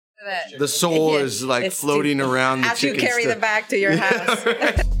The soul is like It's floating around the as you chicken carry the bag to your house.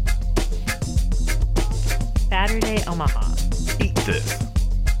 Saturday Omaha. Eat this.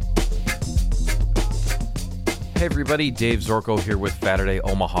 Hey everybody, Dave Zorko here with Saturday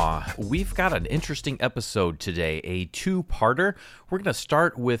Omaha. We've got an interesting episode today, a two-parter. We're going to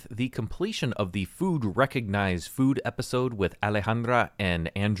start with the completion of the Food Recognized Food episode with Alejandra and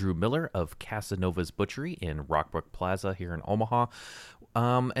Andrew Miller of Casanova's Butchery in Rockbrook Plaza here in Omaha.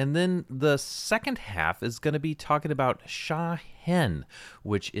 And then the second half is going to be talking about Shahen,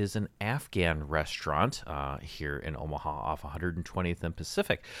 which is an Afghan restaurant here in Omaha off 120th and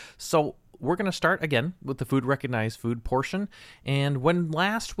Pacific. So we're going to start again with the Food Recognized Food portion. And when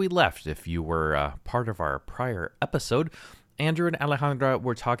last we left, if you were part of our prior episode, Andrew and Alejandra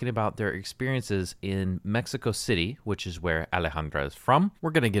were talking about their experiences in Mexico City, which is where Alejandra is from.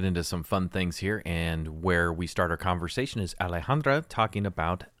 We're going to get into some fun things here, and where we start our conversation is Alejandra talking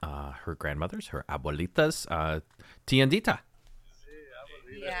about her grandmothers, her abuelitas, Tiendita.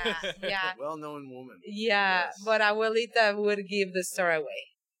 Yeah. Well-known woman. Yeah, Yes. but Abuelita would give the store away.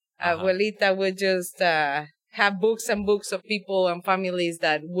 Uh-huh. Abuelita would just have books and books of people and families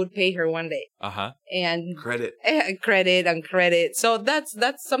that would pay her one day. Uh-huh. And Credit. credit. So that's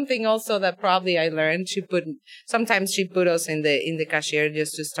something also that probably I learned. Sometimes she put us in the cashier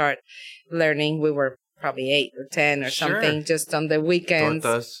just to start learning. We were probably 8 or 10 or Sure. something, just on the weekends.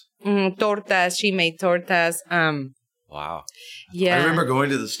 Tortas. Tortas. She made tortas. Wow. Yeah. I remember going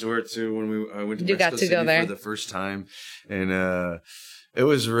to the store too when I went to You got Mexico to go City there? for the first time, and it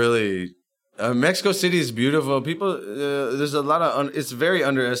was really Mexico City is beautiful. People, there's a lot of it's very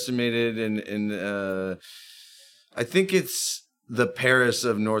underestimated, and I think it's the Paris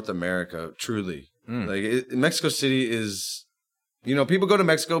of North America. Truly, Mexico City is. People go to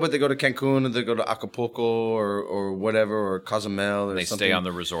Mexico, but they go to Cancun, or they go to Acapulco, or whatever, or Cozumel, or They something. stay on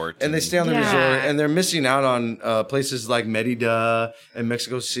the resort. And they stay on the Yeah. resort, and they're missing out on places like Merida and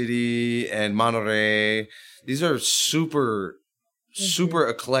Mexico City and Monterrey. These are super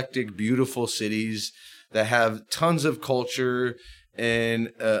eclectic, beautiful cities that have tons of culture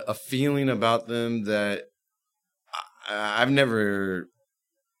and a feeling about them that I've never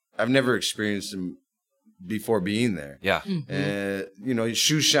experienced them before being there. Yeah.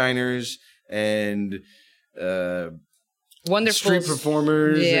 Shoe shiners and Wonderful street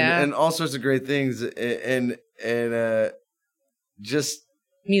performers Yeah. and all sorts of great things and just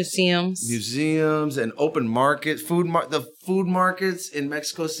museums. museums and open markets, the food markets in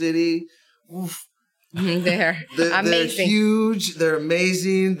Mexico City. Oof. They're They're amazing. huge. They're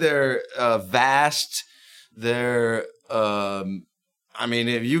amazing. They're vast. They're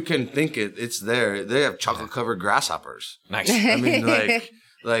if you can think it, it's there. They have chocolate covered grasshoppers. Nice. I mean,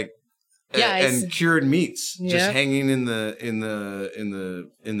 like Yeah, and cured meats just Yeah. hanging in the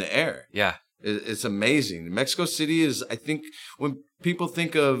air. Yeah. It's amazing. Mexico City is, I think, when people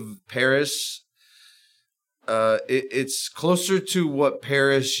think of Paris, it's closer to what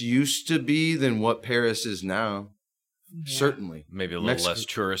Paris used to be than what Paris is now. Yeah. Certainly. Maybe a little Mexico- less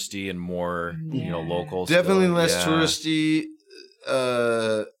touristy and more, local. Definitely still. less Yeah. touristy.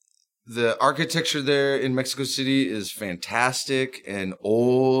 The architecture there in Mexico City is fantastic and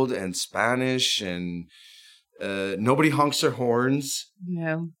old and Spanish, and nobody honks their horns.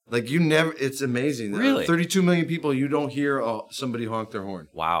 No. Like it's amazing. Really? 32 million people, you don't hear somebody honk their horn.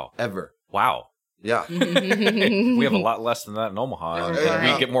 Wow. Ever. Wow. Yeah. We have a lot less than that in Omaha. and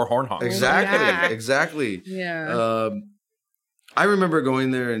Yeah. We get more horn honks. Exactly. Yeah. Exactly. Yeah. I remember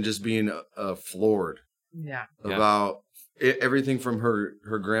going there and just being floored Yeah. about everything from her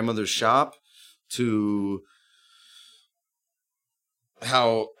grandmother's shop to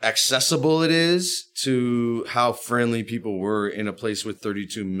how accessible it is to how friendly people were in a place with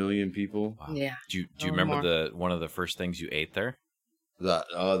 32 million people. Wow. Yeah. Do you Oh, remember one of the first things you ate there?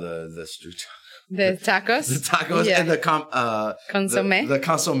 The street The tacos. the tacos Yeah. and the Consomme. the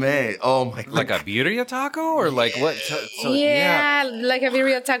consomme. Oh my god. Like a birria taco or like what? Yeah, like a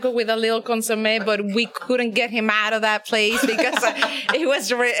birria taco with a little consomme, but we couldn't get him out of that place because it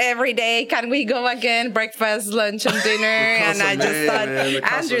was every day. Can we go again? Breakfast, lunch, and dinner. And I just consomme, thought, man,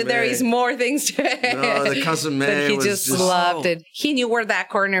 the Andrew, there consomme. is more things to it. No, the consomme But he was just just- loved it. He knew where that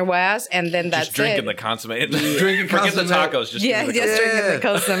corner was, and then that's Just drinking it. the consomme. Drinking Forget the consomme. tacos. Just Yeah, drinking the just Yeah. drinking the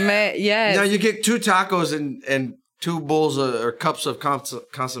consomme. Yes. Now you get 2 tacos and 2 bowls or cups of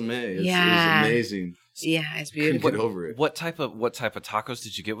consomme. It's Yeah. amazing. Yeah, it's Couldn't beautiful. get over it. What type of tacos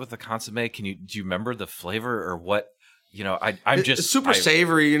did you get with the consomme? Do you remember the flavor or what It's super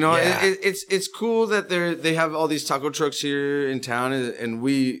savory, you know. Yeah. It's cool that they have all these taco trucks here in town, and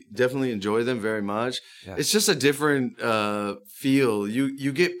we definitely enjoy them very much. Yeah. It's just a different feel.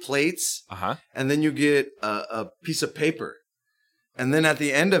 You get plates, and then you get a piece of paper, and then at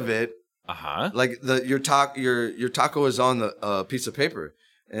the end of it, like your taco is on the piece of paper,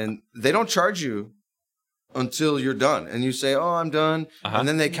 and they don't charge you until you're done, and you say, "Oh, I'm done," and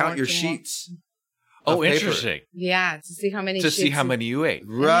then they count your sheets. Oh, paper. interesting. Yeah, to see how many. See how many you ate.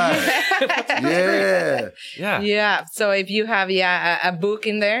 Right. Yeah. Yeah. So if you have a book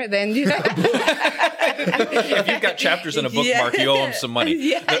in there, then you If you've got chapters in a bookmark, you owe them some money.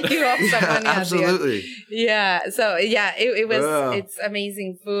 Yeah, you owe some money. Absolutely. Yeah. So yeah, it was. It's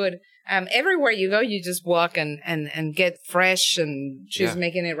amazing food. Everywhere you go, you just walk and get fresh, and she's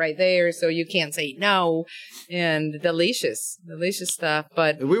making it right there, so you can't say no. And delicious stuff.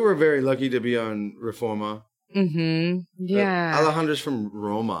 But we were very lucky to be on Reforma. Yeah. Alejandra's from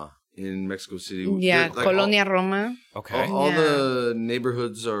Roma in Mexico City. Yeah, Like Colonia Roma. Okay. All the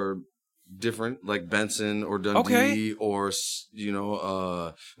neighborhoods are different, like Benson or Dundee or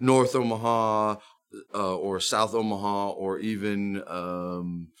North Omaha or South Omaha or even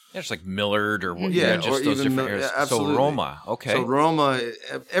Just like Millard or or just those even different Mil- areas. yeah, absolutely. So Roma, okay. So Roma,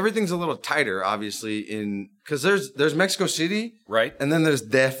 everything's a little tighter, obviously, because there's Mexico City, right. and then there's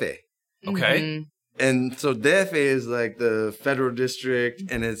DF. Okay. And so DF is like the federal district,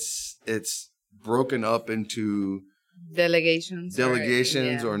 and it's broken up into Delegations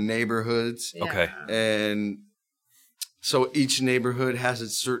or neighborhoods. Yeah. Okay. And so each neighborhood has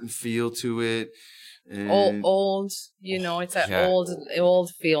its certain feel to it. And Old, it's an old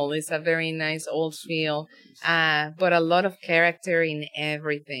feel. It's a very nice old feel, but a lot of character in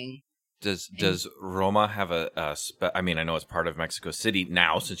everything. Does Roma have I mean, I know it's part of Mexico City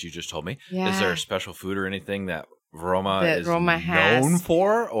now, since you just told me. Yeah. Is there a special food or anything that Roma is Roma known has.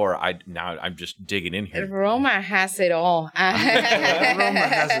 for? Or I'm just digging in here. Roma has it all. Roma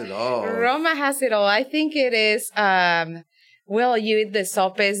has it all. Roma has it all. I think it is. You eat the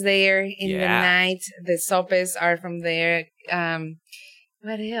sopes there in the night. The sopes are from there.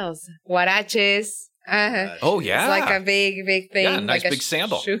 What else? Huaraches. Oh, yeah. It's like a big thing. Yeah, nice like big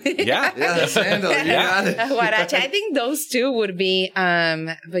sandal. Yeah, the sandal. You got it. Huarache. I think those two would be,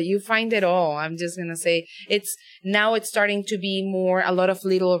 but you find it all. I'm just going to say it's starting to be a lot of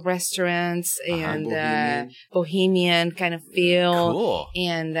little restaurants and bohemian kind of feel. Cool.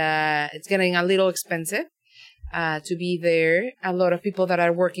 And it's getting a little expensive to be there. A lot of people that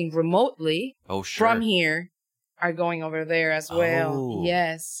are working remotely from here are going over there as well. Oh.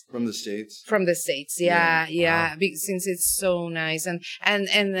 Yes. From the States? From the States, yeah. Wow. Since it's so nice. And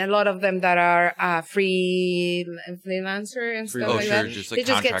a lot of them that are freelancer and stuff like that. Just like they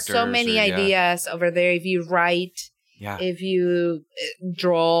just get so many contractors ideas over there. If you write, if you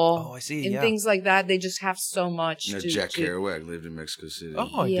draw, I see. and things like that, they just have so much. Jack Kerouac lived in Mexico City.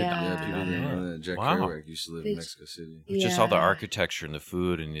 Oh, I did not Yeah. know People didn't know that. Jack Kerouac used to live in Mexico City. Just all the architecture and the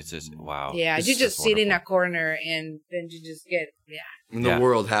food, and it's just, wow. Yeah, you just sit in a corner and then you just get, And the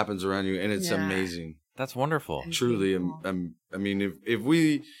world happens around you, and it's Yeah. amazing. That's wonderful. Truly, I mean, if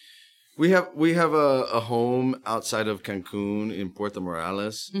we have a home outside of Cancun in Puerto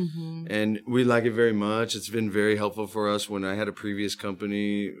Morales, and we like it very much. It's been very helpful for us. When I had a previous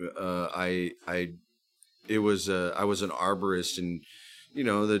company, I was an arborist, and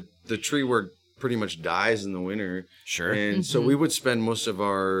the tree work pretty much dies in the winter. Sure. And so we would spend most of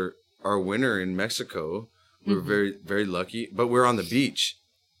our winter in Mexico. We were very, very lucky, but we're on the beach.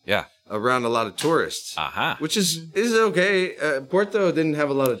 Yeah. Around a lot of tourists, Aha. which is okay. Puerto didn't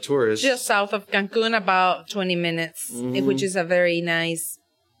have a lot of tourists. just south of Cancun, about 20 minutes, which is a very nice,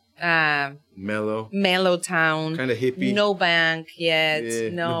 mellow town. Kind of hippie. No bank yet. Yeah,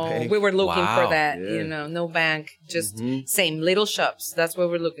 no, no bank. we were looking Wow. for that. Yeah. No bank. Just same little shops. That's what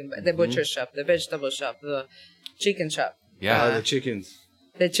we're looking for. The butcher shop, the vegetable shop, the chicken shop. Yeah. The chickens.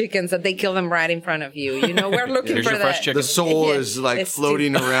 The chickens that they kill them right in front of you. We're looking Here's for your that. fresh chicken. The soul Yeah. is like It's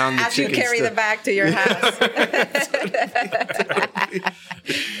floating around the as you chicken carry stuff. the bag to your house.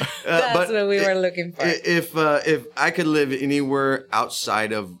 That's what we were looking for. If I could live anywhere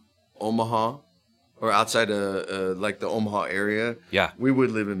outside of Omaha or outside of like the Omaha area, we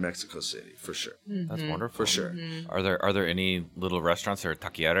would live in Mexico City for sure. That's wonderful. For sure. Are there any little restaurants or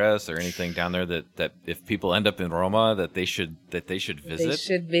taquerías or anything down there that if people end up in Roma that they should visit? They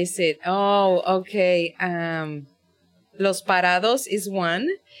should visit. Oh, okay. Los Parados is one.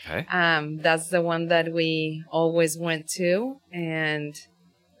 Okay. That's the one that we always went to, and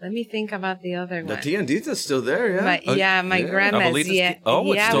Let me think about the other The one. tiendita's still there, yeah. My grandma's. Abuelita's Yeah, it's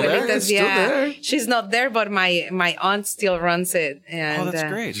still there? Abuelita's, It's still there. She's not there, but my aunt still runs it. And, Oh,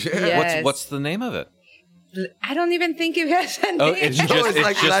 that's great. Yes. What's the name of it? I don't even think it has a name. Oh, it's No, just, it's it's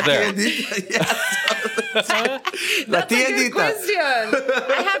like just La there. Tiendita. Yeah. La That's a good Tiendita. question.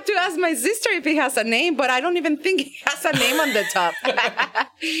 I have to ask my sister if it has a name, but I don't even think it has a name on the top.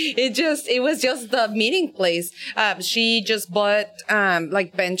 It was just the meeting place. She just bought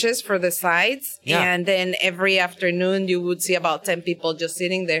like benches for the sides, Yeah. and then every afternoon you would see about 10 people just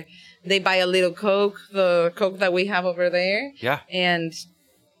sitting there. They buy a little Coke, the Coke that we have over there, Yeah. and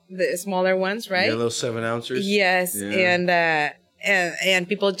the smaller ones, right? Yeah, those 7 ounces. Yes, Yeah. and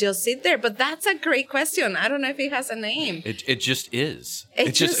people just sit there. But that's a great question. I don't know if it has a name. It just is.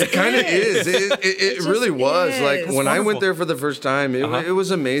 It just It kind of is. It just really was. is. Like It's when I wonderful. went there for the first time, Uh-huh. it was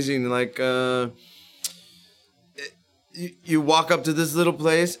amazing. Like you walk up to this little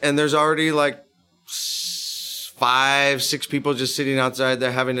place and there's already like 5, 6 people just sitting outside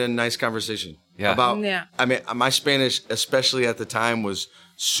there having a nice conversation. Yeah. Yeah. I mean, my Spanish, especially at the time, was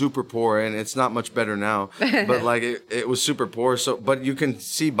super poor, and it's not much better now. But like it was super poor. So, but you can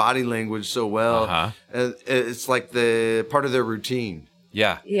see body language so well. Uh-huh. And it's like the part of their routine.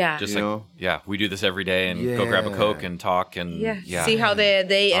 Yeah. Yeah. Just You like, know? yeah, we do this every day and go grab a Yeah. Coke and talk and Yeah. See how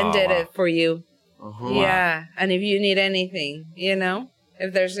they ended wow. it for you. Uh-huh. Yeah. And if you need anything,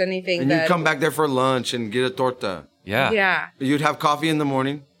 if there's anything And that. you'd come back there for lunch and get a torta. Yeah. Yeah. You'd have coffee in the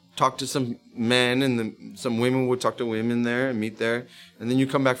morning, talk to some men, and some women would talk to women there and meet there. And then you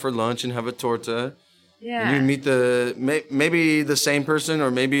come back for lunch and have a torta. Yeah. And you meet maybe the same person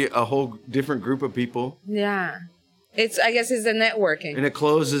or maybe a whole different group of people. Yeah. I guess it's the networking. And it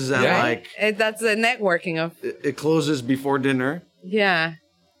closes at Yeah. That's the networking of. it closes before dinner. Yeah.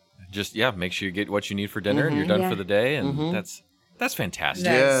 Just make sure you get what you need for dinner and you're done Yeah. for the day and that's fantastic.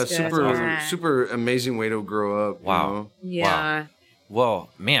 That's Yeah, good. That's super amazing way to grow up. Wow. You know? Yeah. Well,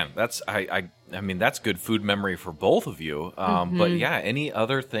 man, that's I mean that's good food memory for both of you. But yeah, any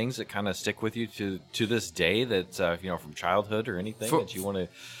other things that kind of stick with you to this day that from childhood or anything that you want to?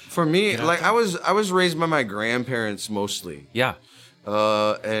 For me, like I was raised by my grandparents mostly. Yeah.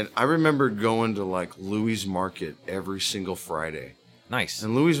 And I remember going to like Louis Market every single Friday. Nice.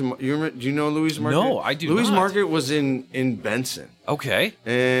 And do you know Louis Market? No, I do Louis not. Market was in Benson. Okay.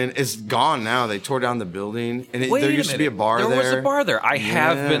 And it's gone now. They tore down the building. And Wait there a used to be a minute. bar there. There was a bar there. I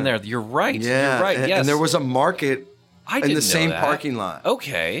have Yeah. been there. You're right. Yeah. You're right. And, Yes. and there was a market I in didn't the know same that. parking lot.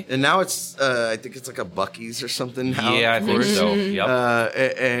 Okay. And now it's, I think it's like a Buc-ee's or something now. Yeah, I of think course. so. Yep.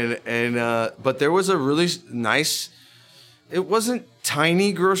 But there was a really nice. It wasn't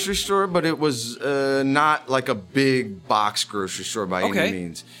tiny grocery store, but it was not like a big box grocery store by Okay. any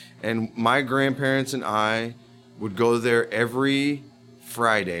means. And my grandparents and I would go there every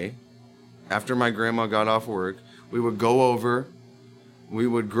Friday after my grandma got off work. We would go over. We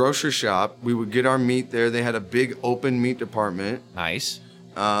would grocery shop. We would get our meat there. They had a big open meat department. Nice.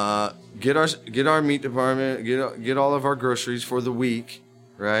 Get our meat department, get all of our groceries for the week,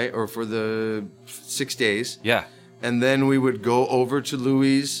 right? Or for the 6 days. Yeah. And then we would go over to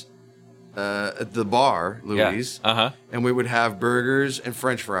Louis, at the bar, Louis. Yeah. Uh-huh. And we would have burgers and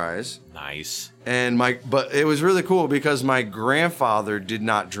French fries. Nice. But it was really cool because my grandfather did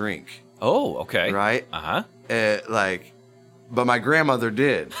not drink, Oh, okay. right? Uh-huh. But my grandmother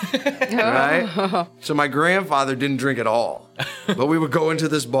did, right? So my grandfather didn't drink at all. But we would go into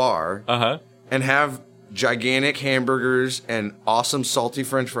this bar Uh-huh. and have gigantic hamburgers and awesome salty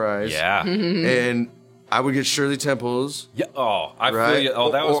French fries. Yeah. And I would get Shirley Temples. Yeah. Oh, I feel Right? you.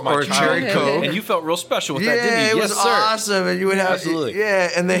 Oh, that was Or- my or a cherry childhood. Coke. And you felt real special with Yeah, that, didn't you? it Yes, was sir. awesome. And you would have Absolutely.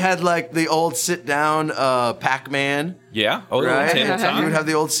 Yeah, and they had like the old sit down Pac-Man. Yeah. Oh, the Right? little tabletop. You would have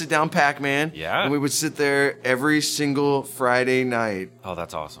the old sit down Pac-Man. Yeah. And we would sit there every single Friday night. Oh,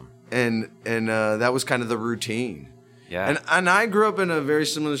 that's awesome. And that was kind of the routine. Yeah. And I grew up in a very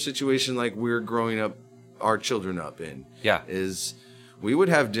similar situation like we're growing up our children up in. Yeah. Is we would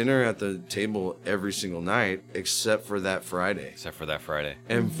have dinner at the table every single night except for that Friday. Except for that Friday.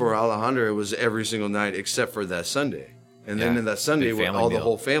 And for Alejandro, it was every single night except for that Sunday. And then Yeah. in that Sunday, Big family the meal.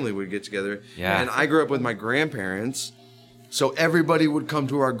 whole family would get together. Yeah. And I grew up with my grandparents. So everybody would come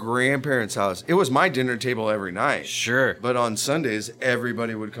to our grandparents' house. It was my dinner table every night. Sure. But on Sundays,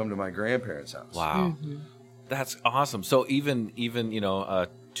 everybody would come to my grandparents' house. Wow. That's awesome. So even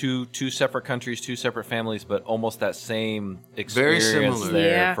two separate countries, two separate families, but almost that same experience similar. there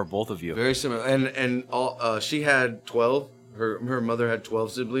Yeah. for both of you. Very similar. And she had 12. Her mother had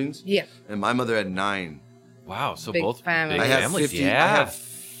 12 siblings. Yeah. And my mother had 9. Wow. So Big both family. big I have families. 50. Yeah. I have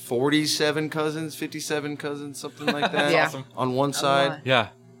 47 cousins, 57 cousins, something like that. Yeah. Awesome. On one side. lot. Yeah.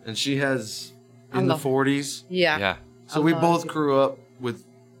 and she has I in the love 40s. Yeah. Yeah. So we both grew up with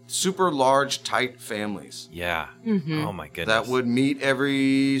super large, tight families Yeah. Mm-hmm. Oh my goodness. that would meet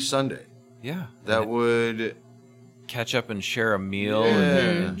every Sunday. Yeah. That would, Catch up and share a meal Yeah.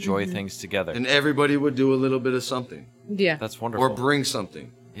 and enjoy things together. and everybody would do a little bit of something Yeah. That's wonderful. or bring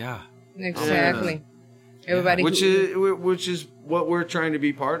something, yeah. Exactly. Everybody. which is what we're trying to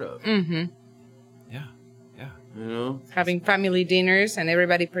be part of. Mm-hmm. Yeah. Yeah. You know, Having family dinners and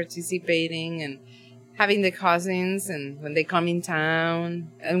everybody participating and having the cousins and when they come in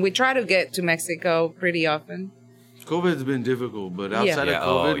town. And we try to get to Mexico pretty often. COVID's been difficult, but Yeah. outside Yeah, of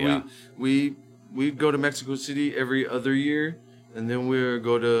COVID, oh, yeah. we'd go to Mexico City every other year, and then we'd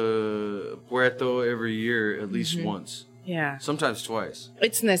go to Puerto every year at least Mm-hmm. once, Yeah. sometimes twice.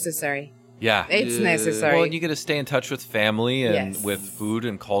 It's necessary. Yeah. It's Yeah. necessary. Well, and you get to stay in touch with family and Yes. with food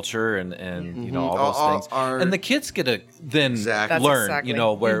and culture and you know, Mhm. all those Our- things. our- And the kids get to then Exactly. That's learn, exactly. you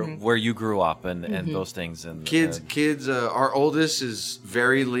know, Mhm. where you grew up and those things. And Kids. Our oldest is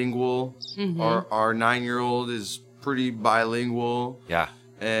very lingual. Mm-hmm. Our 9-year-old is pretty bilingual, yeah.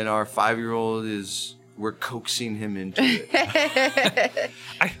 and our 5-year-old is. We're coaxing him into it.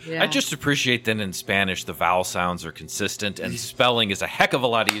 Yeah. I just appreciate that in Spanish the vowel sounds are consistent and spelling is a heck of a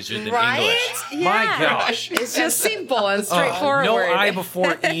lot easier than English. My gosh. It's just simple and Oh, straightforward. no I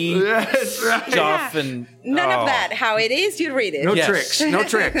before E That's right. stuff and None oh. of that. How it is, you read it. No Yes. tricks. No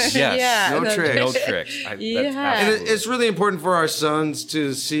tricks. Yes. Yeah, No tricks. No tricks. Yeah. And absolutely- it's really important for our sons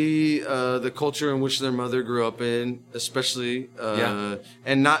to see the culture in which their mother grew up in, especially, Yeah.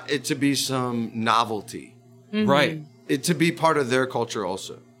 and not it to be some novelty. right. It to be part of their culture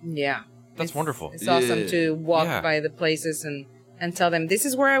also. Yeah. That's wonderful. It's awesome Yeah. to walk Yeah. by the places and tell them, this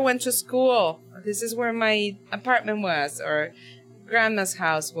is where I went to school. This is where my apartment was or grandma's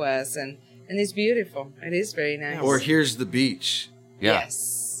house was. And it's beautiful. It is very nice. Or here's the beach, Yeah.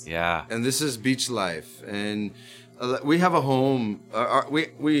 Yes. Yeah. and this is beach life, and we have a home.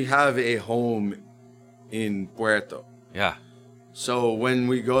 We have a home in Puerto. Yeah. So when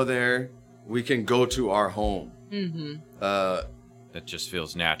we go there, we can go to our home. Mm-hmm. It just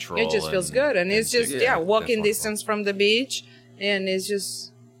feels natural. It just feels good. And it's just, yeah, walking that's distance from the beach. And it's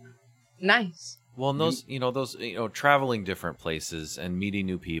just nice. Well, and those, traveling different places and meeting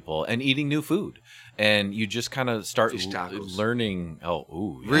new people and eating new food. And you just kind of start Fish tacos. learning. Oh,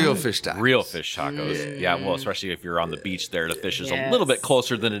 ooh. Yeah. Real fish tacos. Real fish tacos. Yeah. Well, especially if you're on the beach there, the fish is a Yes. little bit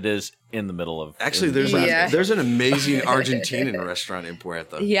closer than it is in the middle of. Actually, there's an amazing Argentinian restaurant in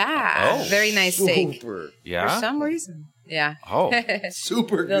Puerto. Yeah. Oh. Very nice steak. Super, Yeah. For some reason. Yeah. Oh.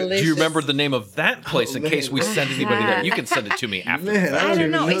 super good. Delicious. Do you remember the name of that place in Oh, case we man. send anybody there? You can send it to me after. Man, the fact. I don't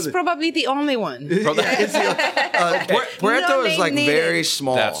even know. know It's that. probably the only one. Puerto No is name like needed. very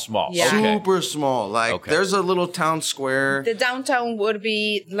small. That's small. Yeah. Okay. Super small. Like Okay. there's a little town square The downtown would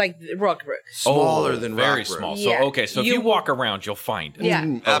be like Rockbrook. smaller than very Rockbrook. small. So Yeah. okay, so if you You- walk around, you'll find it.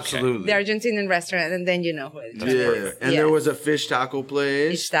 Yeah. Absolutely. The Argentinian restaurant, and then you know who it is. Yeah. And Yeah. there was a fish taco Fish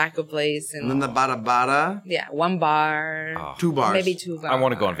place. taco place. And then the Bada Bada. Yeah, one bar. Oh, 2 bars. Maybe 2 bars. I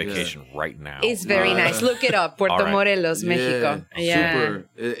want to go on vacation right now. It's very nice. Look it up. Puerto All right. Morelos, Mexico. Yeah.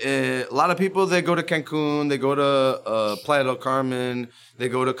 Super. A lot of people, they go to Cancun, they go to Playa del Carmen, they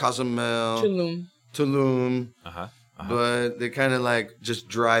go to Cozumel, Tulum. Tulum, Uh-huh. but they kind of like just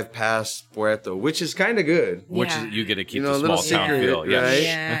drive past Puerto, which is kind of good. Which Yeah. is, you get to keep You know, the a little small town secret, feel. Yeah. right?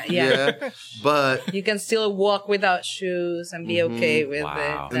 Yeah, yeah. But You can still walk without shoes and be okay with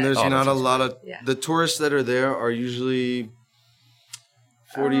Wow. it. and there's Oh, not that's a lot of Yeah. the tourists that are there are usually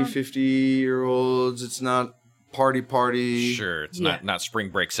 40, 50-year-olds. It's not party. Sure, it's Yeah. not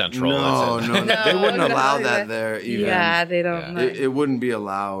spring break central. No, is it? no, No, they wouldn't no, allow no, that no. there even. Yeah, they don't know. It wouldn't be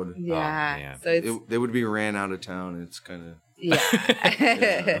allowed. Yeah. man. So it's They would be ran out of town. It's kind of yeah.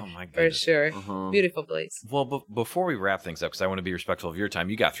 Oh my For goodness. sure. Uh-huh. Beautiful place. Well, before we wrap things up, because I want to be respectful of your time,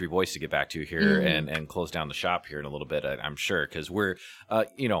 you got 3 boys to get back to here and close down the shop here in a little bit, I'm sure, because we're,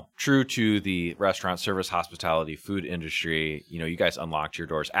 true to the restaurant, service, hospitality, food industry. You know, you guys unlocked your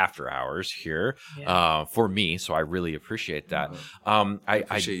doors after hours here for me, so I really appreciate that. I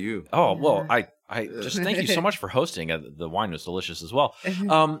appreciate you. Oh, well, I just thank you so much for hosting. The wine was delicious as well.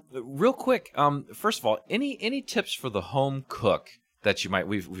 Real quick, first of all, any tips for the home cook that you might?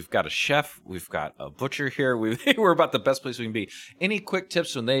 We've got a chef, we've got a butcher here. We're about the best place we can be. Any quick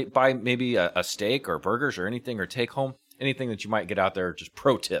tips when they buy maybe a steak or burgers or anything or take home anything that you might get out there? Just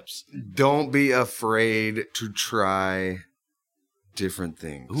pro tips. Don't be afraid to try different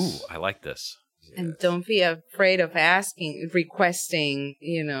things. Ooh, I like this. And don't be afraid of requesting,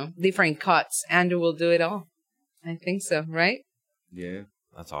 different cuts. Andrew will do it all. I think so, right? Yeah,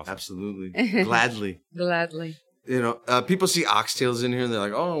 That's awesome. absolutely. Gladly. Gladly. people see oxtails in here and they're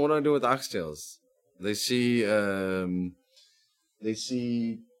like, oh, what do I do with oxtails? They see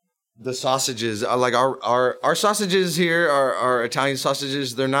the sausages. Like our sausages here are Italian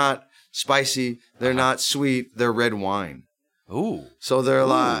sausages. They're not spicy. They're not sweet. They're red wine. Ooh. So they're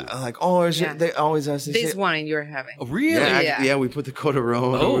like, oh, they always ask this wine you're having. Oh, really? Yeah, we put the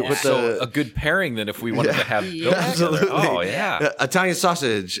Cotarone. Oh, we put so a good pairing then if we wanted to have those absolutely. together. Oh, yeah. Italian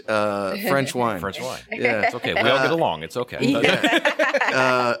sausage, French wine. French wine. Yeah, It's okay. We all get along. It's okay.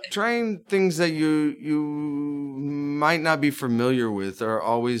 Trying things that you might not be familiar with are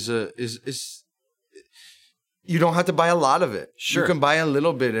always is you don't have to buy a lot of it. Sure. You can buy a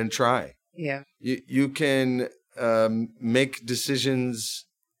little bit and try. Yeah. You can make decisions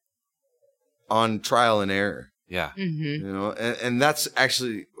on trial and error. Yeah. Mm-hmm. And that's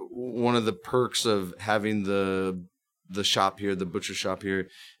actually one of the perks of having the shop here, the butcher shop here,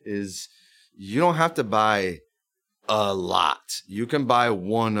 is you don't have to buy a lot. You can buy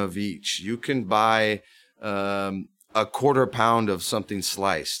one of each. You can buy a quarter pound of something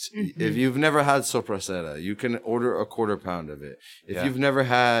sliced. Mm-hmm. If you've never had sopressata, you can order a quarter pound of it. If you've never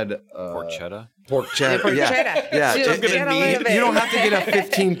had porchetta, yeah, you don't have to get a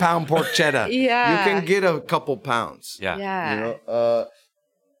 15-pound porchetta. Yeah, you can get a couple pounds. Yeah.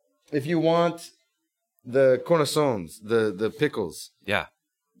 If you want the cornichons, the pickles,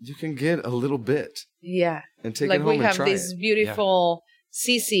 you can get a little bit. Yeah, and take it home and try it. Like we have this beautiful.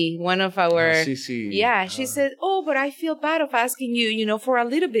 Cece, one of our... Cece. Yeah, she said, oh, but I feel bad of asking you, for a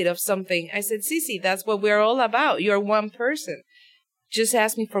little bit of something. I said, Cece, that's what we're all about. You're one person. Just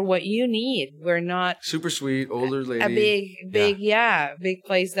ask me for what you need. We're not... Super sweet, older lady. A big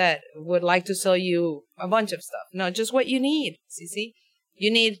place that would like to sell you a bunch of stuff. No, just what you need, Cece. You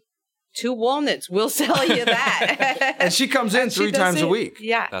need 2 walnuts. We'll sell you that. And she comes in 3 times a week.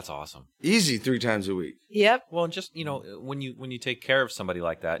 Yeah. That's awesome. Easy 3 times a week. Yep. Well, and just, when you take care of somebody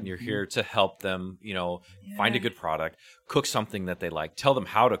like that and you're here to help them, find a good product, cook something that they like, tell them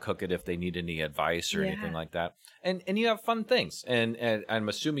how to cook it if they need any advice or anything like that. And you have fun things. And I'm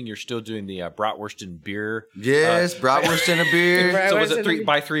assuming you're still doing the bratwurst and beer. Yes, bratwurst and a beer. So was it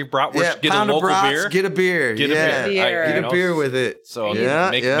buy 3 bratwurst, get a local beer? Get a beer. Get a beer. Get a beer with it. So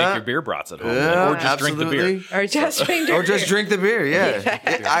make your beer brats at home. Or just drink the beer. Or just drink the beer. Or just drink the beer,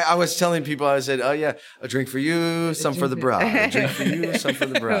 I was telling people, I said, oh, yeah, a drink for you, some for the brat. A drink for you, some for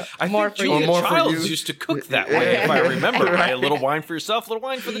the brat. I think Julia Childs used to cook that way, if I remember right. A little wine for yourself, a little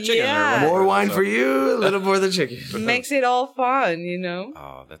wine for the chicken. Yeah. More wine for you, a little more the chicken. Makes it all fun,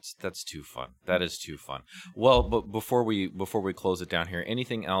 Oh, that's too fun. That is too fun. Well, but before we close it down here,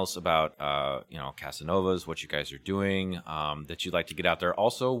 anything else about Casanovas, what you guys are doing, that you'd like to get out there?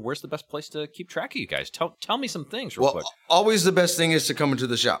 Also, where's the best place to keep track of you guys? Tell me some things real quick. Always the best thing is to come into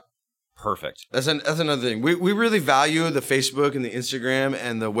the shop. Perfect. That's another thing. We really value the Facebook and the Instagram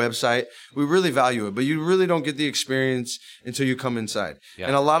and the website. We really value it, but you really don't get the experience until you come inside. Yeah.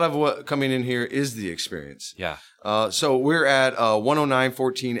 And a lot of what coming in here is the experience. Yeah. So we're at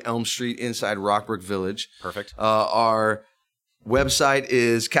 10914 Elm Street inside Rockbrook Village. Perfect. Our website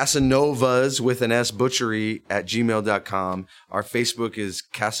is Casanovas with an S Butchery at gmail.com. Our Facebook is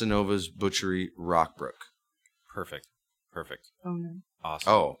Casanovas Butchery Rockbrook. Perfect. Oh.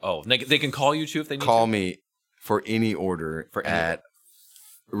 Awesome. Oh, they can call you too if they need Call me for any order at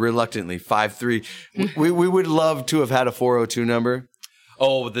reluctantly 53. we would love to have had a 402 number.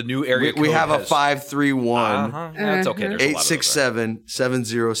 Oh, the new area code. We have a 531 That's okay.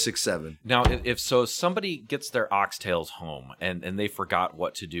 867-7067. Now, if somebody gets their oxtails home and they forgot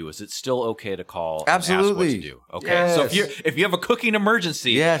what to do, is it still okay to call? Absolutely. And ask what to do? Okay. Yes. So if you have a cooking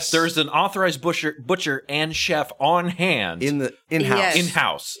emergency, there's an authorized butcher and chef on hand in-house.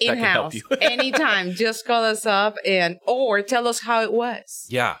 Yes. That can help you. Anytime, just call us up or tell us how it was.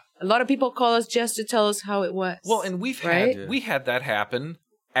 Yeah. A lot of people call us just to tell us how it was. Well, and we had that happen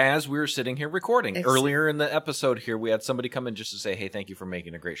as we were sitting here recording. Earlier in the episode here, we had somebody come in just to say, hey, thank you for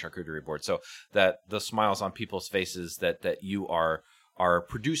making a great charcuterie board. So that the smiles on people's faces that you are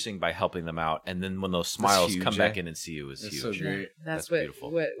producing by helping them out, and then when those smiles come back in and see you is huge. So great. That's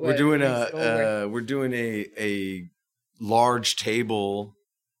beautiful. We're doing a large table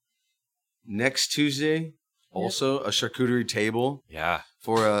next Tuesday. Also, a charcuterie table. Yeah.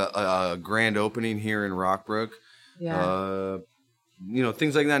 For a grand opening here in Rockbrook. Yeah.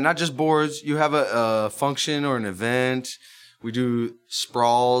 Things like that. Not just boards. You have a function or an event. We do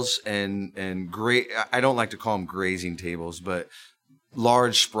sprawls and great. I don't like to call them grazing tables, but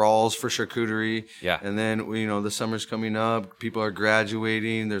large sprawls for charcuterie. Yeah. And then, the summer's coming up. People are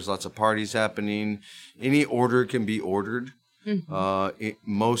graduating. There's lots of parties happening. Any order can be ordered. Mm-hmm.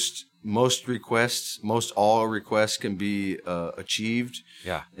 most all requests can be achieved.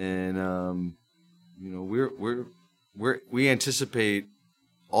 Yeah. And we anticipate,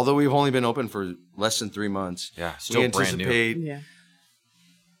 although we've only been open for less than 3 months. Yeah, still we brand new. anticipate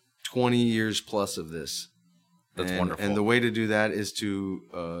 20 years plus of this. That's wonderful. And the way to do that is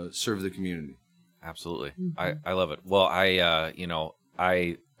to serve the community. Absolutely. I love it. Well,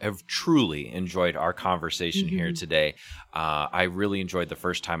 I have truly enjoyed our conversation here today. I really enjoyed the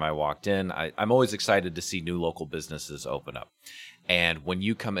first time I walked in. I'm always excited to see new local businesses open up. And when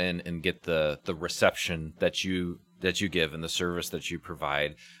you come in and get the reception that you give and the service that you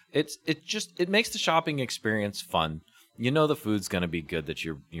provide, it makes the shopping experience fun. You know the food's going to be good that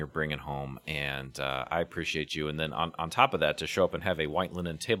you're bringing home, and I appreciate you. And then on top of that, to show up and have a white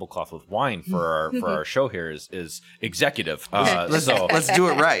linen tablecloth with wine for our show here is executive. Let's do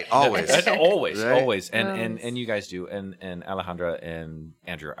it right, always. Always. And you guys do, and Alejandra and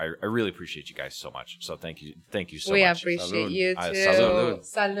Andrew, I really appreciate you guys so much. So thank you so much. We appreciate you too.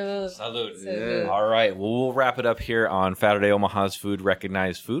 Salud. Yeah. All right, well, we'll wrap it up here on Saturday Omaha's Food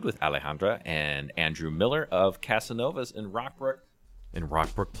Recognized Food with Alejandra and Andrew Miller of Casanova's in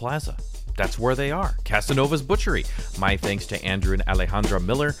Rockbrook Plaza. That's where they are, Casanova's Butchery. My thanks to Andrew and Alejandra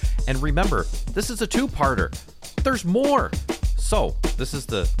Miller. And remember, this is a two-parter. There's more. So this is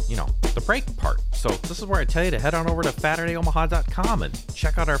the break part. So this is where I tell you to head on over to SaturdayOmaha.com and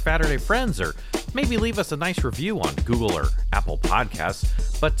check out our Saturday friends, or maybe leave us a nice review on Google or Apple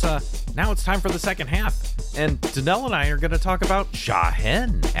Podcasts. But now it's time for the second half. And Danelle and I are going to talk about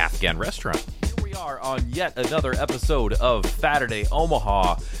Shahen Afghan Restaurant. We are on yet another episode of Saturday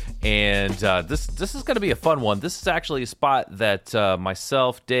Omaha, and this is going to be a fun one. This is actually a spot that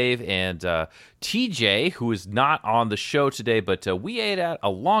myself, Dave, and TJ, who is not on the show today, but we ate at a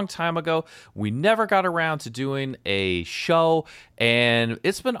long time ago. We never got around to doing a show, and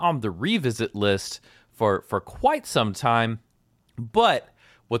it's been on the revisit list for quite some time. But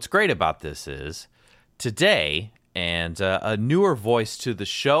what's great about this is today, and a newer voice to the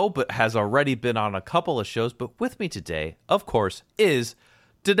show, but has already been on a couple of shows. But with me today, of course, is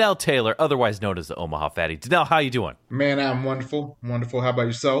Danelle Taylor, otherwise known as the Omaha Fatty. Danelle, how you doing? Man, I'm wonderful. Wonderful. How about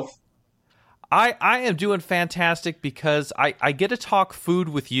yourself? I am doing fantastic because I get to talk food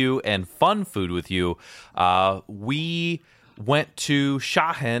with you and fun food with you. We went to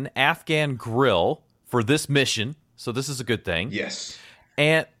Shahen Afghan Grill for this mission, so this is a good thing. Yes.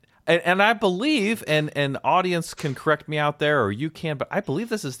 And I believe, and audience can correct me out there, or you can, but I believe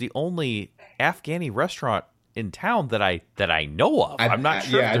this is the only Afghani restaurant in town that I know of. I'm not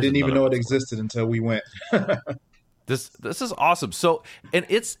sure. Yeah, I didn't even know it existed until we went. This is awesome. So, and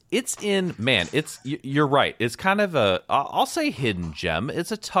it's in, man, you're right. It's kind of I'll say hidden gem.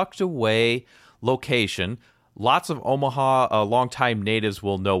 It's a tucked away location. Lots of Omaha longtime natives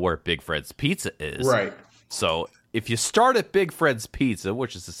will know where Big Fred's Pizza is. Right. So if you start at Big Fred's Pizza,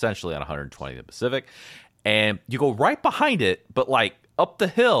 which is essentially on 120th and Pacific, and you go right behind it, but like up the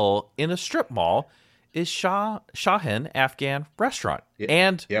hill in a strip mall, is Shahen Afghan Restaurant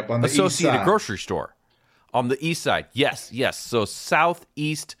and on the Associated Grocery Store on the east side. Yes. So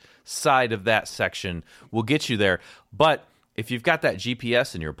southeast side of that section will get you there. But if you've got that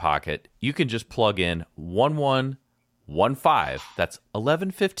GPS in your pocket, you can just plug in 1115. That's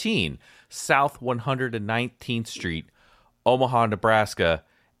 1115 South 119th Street, Omaha, Nebraska.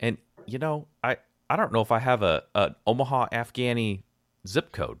 And I don't know if I have an Omaha Afghani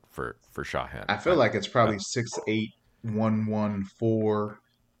zip code for Shahen. I feel like it's probably 68114.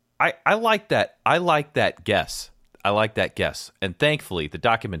 I like that. I like that guess. And thankfully, the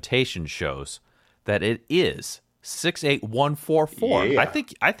documentation shows that it is 68144. Yeah.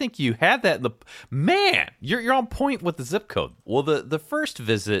 I think you had that in the man. You're on point with the zip code. Well, the first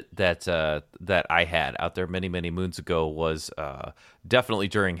visit that I had out there many moons ago was definitely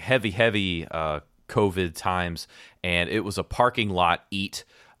during heavy COVID times, and it was a parking lot eat.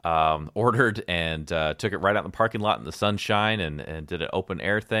 Ordered and took it right out in the parking lot in the sunshine and did an open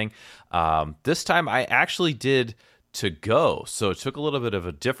air thing. This time I actually did to go, so it took a little bit of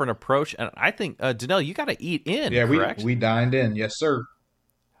a different approach. And I think Danelle, you got to eat in. Yeah, correct? we dined in. Yes, sir.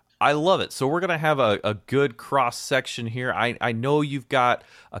 I love it. So we're gonna have a good cross section here. I know you've got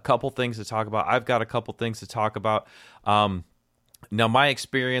a couple things to talk about. I've got a couple things to talk about. Now my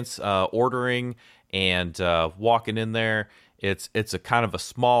experience ordering and walking in there. It's a kind of a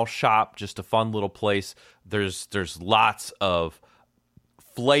small shop, just a fun little place. There's lots of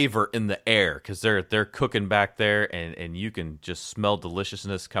flavor in the air because they're cooking back there, and you can just smell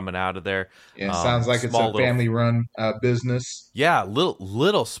deliciousness coming out of there. Yeah, it sounds like it's Small a little- family-run business. Yeah,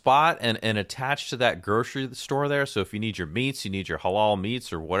 little spot and attached to that grocery store there. So if you need your meats, you need your halal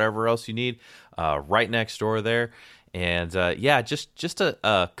meats or whatever else you need, right next door there. And yeah, just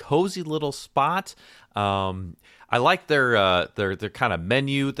a cozy little spot. I like their kind of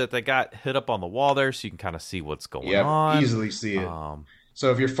menu that they got hit up on the wall there, so you can kind of see what's going Yep, on. easily see it. So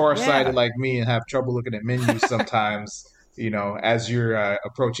if you're farsighted like me and have trouble looking at menus sometimes, as you're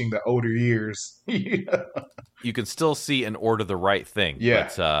approaching the older years, You can still see and order the right thing. Yeah,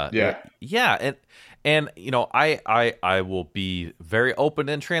 But, yeah. And I will be very open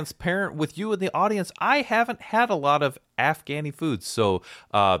and transparent with you and the audience. I haven't had a lot of Afghani foods, so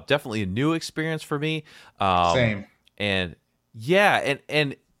definitely a new experience for me. Same. And yeah,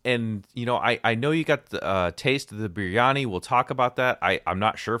 and I know you got the taste of the biryani. We'll talk about that. I'm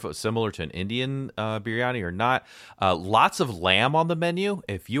not sure if it was similar to an Indian biryani or not. Lots of lamb on the menu.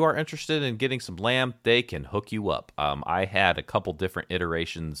 If you are interested in getting some lamb, they can hook you up. I had a couple different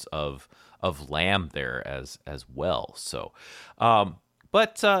iterations of lamb there as well. So,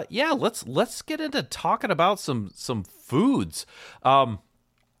 but yeah, let's get into talking about some foods.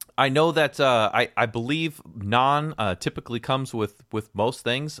 I know that I believe naan typically comes with most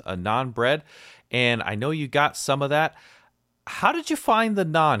things, a naan bread, and I know you got some of that. How did you find the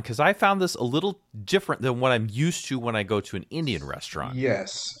naan? Because I found this a little different than what I'm used to when I go to an Indian restaurant.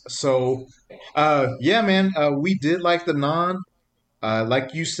 Yes. So, yeah, man, we did like the naan.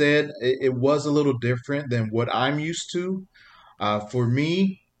 Like you said, it was a little different than what I'm used to. For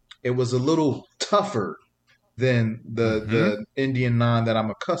me, it was a little tougher than the Indian naan that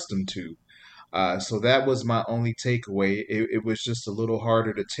I'm accustomed to. So that was my only takeaway. It was just a little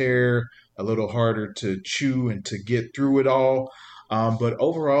harder to tear, a little harder to chew and to get through it all. But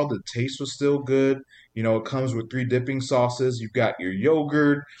overall, the taste was still good. It comes with 3 dipping sauces. You've got your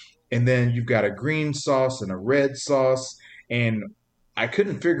yogurt, and then you've got a green sauce and a red sauce. And I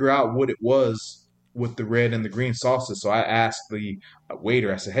couldn't figure out what it was with the red and the green sauces. So I asked the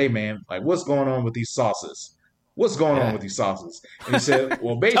waiter, I said, "Hey, man, like, what's going on with these sauces? What's going on with these sauces?" And he said,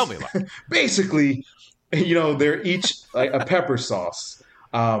 "Well, Tell me about it. basically, they're each like a pepper sauce.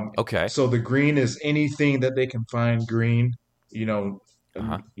 Okay. So the green is anything that they can find green.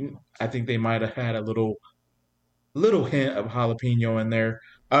 I think they might have had a little hint of jalapeno in there.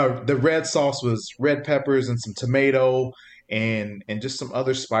 The red sauce was red peppers and some tomato and just some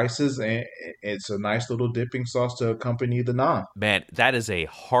other spices, and it's a nice little dipping sauce to accompany the naan. Man, that is a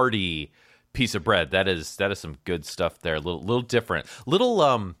hearty piece of bread. That is some good stuff there. A little different.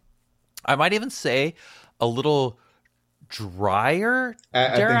 I might even say a little drier,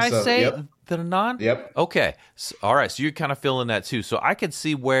 dare I think so. say, Yep. than a naan? Yep. Okay. So, all right. So you're kind of feeling that too. So I could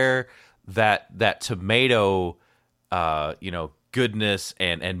see where that tomato, goodness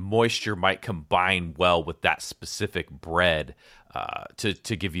and moisture might combine well with that specific bread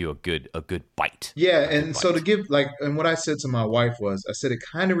to give you a good bite. Yeah, and so to give and what I said to my wife was, I said it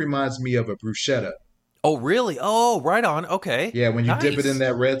kind of reminds me of a bruschetta. Oh, really? Oh, right on. Okay. Yeah, when you dip it Nice. in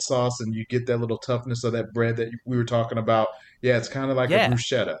that red sauce and you get that little toughness of that bread that we were talking about. Yeah, it's kind of like Yeah. a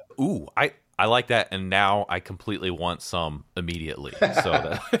bruschetta. Ooh, I like that, and now I completely want some immediately.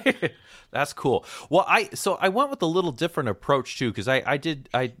 So that's cool. Well, I went with a little different approach too, because I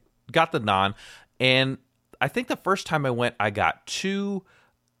got the naan, and I think the first time I went, I got 2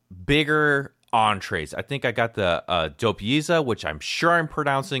 bigger entrees. I think I got the dopieza, which I'm sure I'm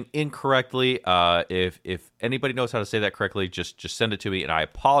pronouncing incorrectly. If anybody knows how to say that correctly, just send it to me. And I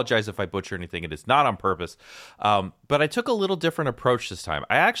apologize if I butcher anything. It is not on purpose. But I took a little different approach this time.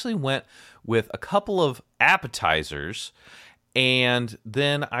 I actually went with a couple of appetizers, and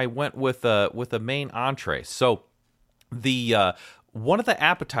then I went with a main entree. So the one of the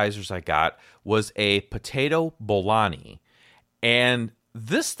appetizers I got was a potato bolani, and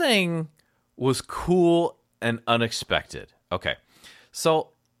this thing was cool and unexpected. Okay, so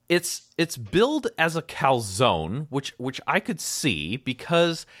it's billed as a calzone, which I could see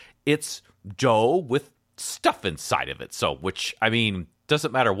because it's dough with stuff inside of it. So, which, I mean,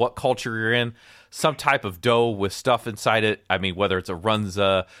 doesn't matter what culture you're in, some type of dough with stuff inside it. I mean, whether it's a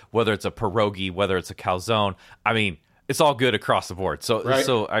runza, whether it's a pierogi, whether it's a calzone, I mean, it's all good across the board. So, Right.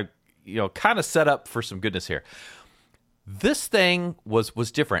 so I, kind of set up for some goodness here. This thing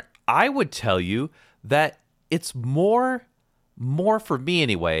was different. I would tell you that it's more for me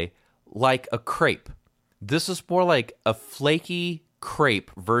anyway, like a crepe. This is more like a flaky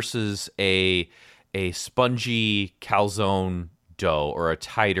crepe versus a spongy calzone dough or a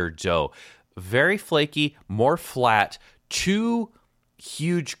tighter dough. Very flaky, more flat, 2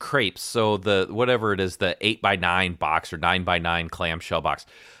 huge crepes. So the whatever it is, the 8x9 box or 9x9 clamshell box,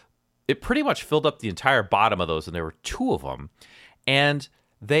 it pretty much filled up the entire bottom of those, and there were 2 of them, and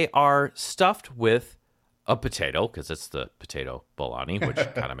they are stuffed with a potato because it's the potato bologna, which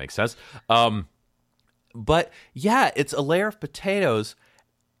kind of makes sense. But yeah, it's a layer of potatoes,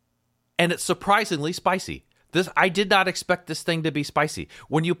 and it's surprisingly spicy. I did not expect this thing to be spicy.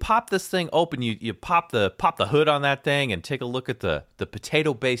 When you pop this thing open, you pop the hood on that thing and take a look at the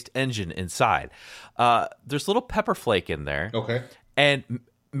potato-based engine inside. There's a little pepper flake in there. Okay. And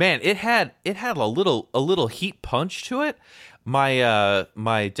man, it had a little heat punch to it.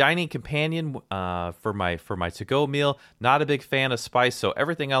 My dining companion for my to-go meal, not a big fan of spice, so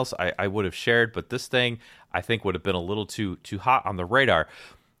everything else I would have shared, but this thing I think would have been a little too hot on the radar.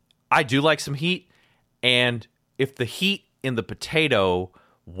 I do like some heat. And if the heat in the potato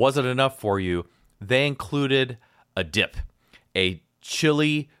wasn't enough for you, they included a dip, a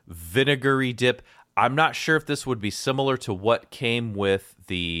chili vinegary dip. I'm not sure if this would be similar to what came with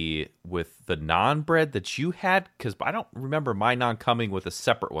the naan bread that you had, because I don't remember my naan coming with a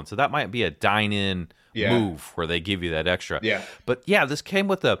separate one. So that might be a dine-in move where they give you that extra. Yeah. But yeah, this came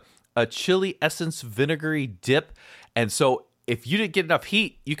with a chili essence vinegary dip. And so if you didn't get enough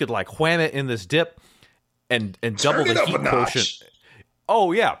heat, you could like wham it in this dip and double the heat quotient.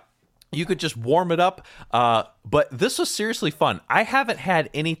 Oh, yeah. You could just warm it up. But this was seriously fun. I haven't had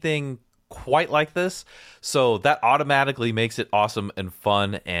anything quite like this, so that automatically makes it awesome and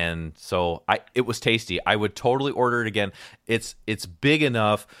fun. And so it was tasty. I would totally order it again. It's big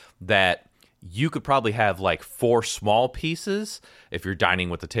enough that you could probably have like 4 small pieces if you're dining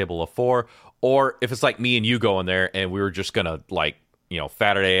with a table of 4, or if it's like me and you going there and we were just gonna like,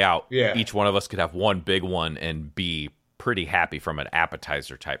 Saturday out. Yeah. Each one of us could have one big one and be pretty happy from an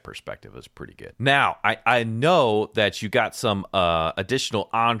appetizer type perspective. It was pretty good. Now, I know that you got some additional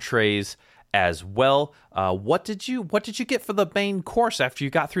entrees as well. What did you get for the main course after you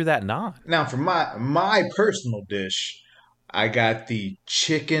got through that naan? Now, for my personal dish, I got the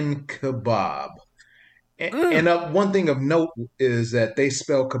chicken kebab. And one thing of note is that they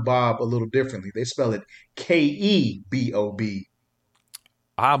spell kebab a little differently. They spell it Kebob.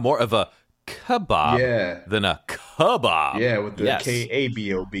 More of a kebab than a kebab. Yeah, with the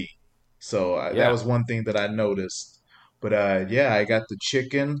Kabob. So that was one thing that I noticed. But I got the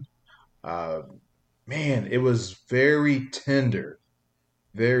chicken. Man, it was very tender.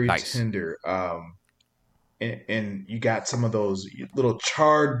 Very tender. And you got some of those little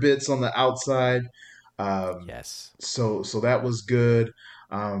charred bits on the outside. Yes. So that was good.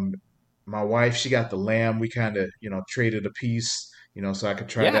 My wife, she got the lamb. We kind of, traded a piece, so I could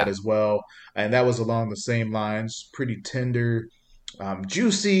try that as well. And that was along the same lines, pretty tender,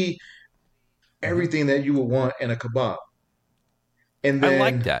 juicy, everything that you would want in a kebab. And then, I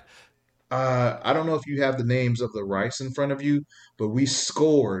like that. I don't know if you have the names of the rice in front of you, but we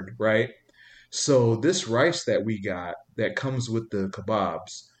scored, right? So this rice that we got that comes with the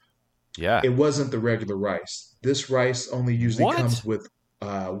kebabs, it wasn't the regular rice. This rice only usually comes with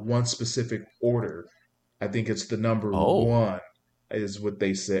one specific order. I think it's the number 1 is what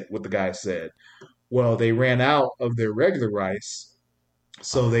they said, what the guy said. Well, they ran out of their regular rice,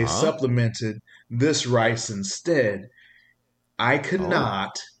 so they supplemented this rice instead. I could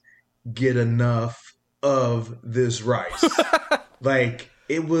not get enough of this rice. Like,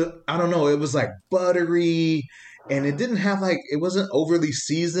 it was, I don't know, it was like buttery, and it didn't have it wasn't overly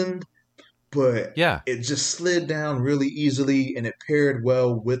seasoned, but it just slid down really easily, and it paired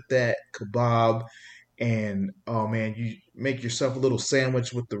well with that kebab. And oh man, you make yourself a little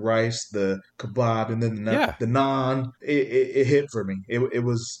sandwich with the rice, the kebab, and then the naan. It hit for me. It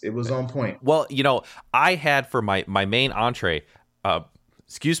was on point. Well, I had for my main entree,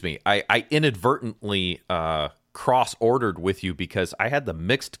 I inadvertently cross-ordered with you because I had the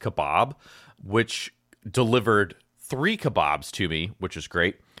mixed kebab, which delivered 3 kebabs to me, which is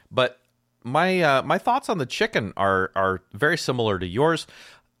great. But my thoughts on the chicken are very similar to yours.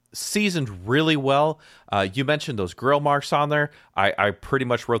 Seasoned really well. You mentioned those grill marks on there. I pretty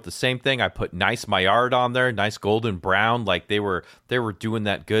much wrote the same thing. I put nice Maillard on there, nice golden brown. Like they were doing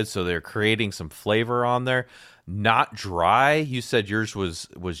that good, so they're creating some flavor on there. Not dry. You said yours was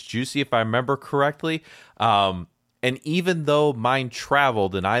juicy, if I remember correctly. And even though mine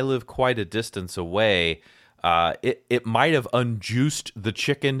traveled and I live quite a distance away, it might have unjuiced the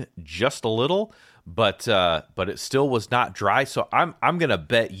chicken just a little. But it still was not dry. So I'm gonna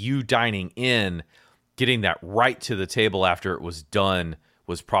bet you dining in, getting that right to the table after it was done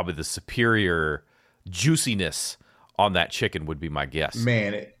was probably the superior juiciness on that chicken would be my guess.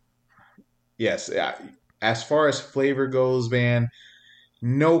 Man, yes. As far as flavor goes, man,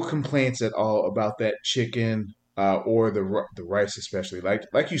 no complaints at all about that chicken or the rice, especially.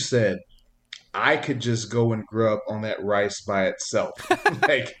 Like you said, I could just go and grub on that rice by itself.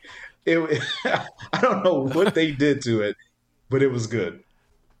 Like it, I don't know what they did to it, but it was good.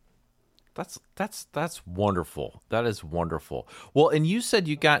 That's wonderful. That is wonderful. Well, and you said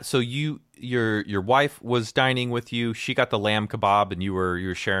you got your wife was dining with you. She got the lamb kebab, and you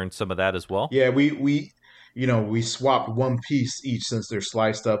were sharing some of that as well. Yeah, we swapped one piece each since they're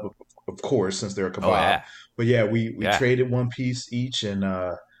sliced up, of course, since they're a Oh kebab. yeah, But yeah, we yeah. traded one piece each, and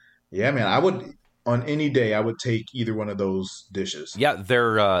yeah, man, I would on any day I would take either one of those dishes. Yeah,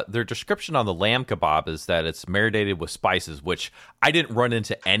 their description on the lamb kebab is that it's marinated with spices, which I didn't run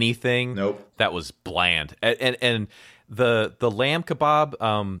into anything Nope. that was bland. And the lamb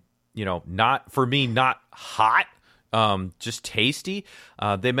kebab, not for me, not hot, just tasty.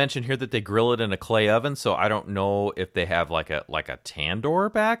 They mentioned here that they grill it in a clay oven, so I don't know if they have like a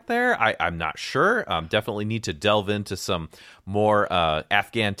tandoor back there. I'm not sure. Definitely need to delve into some more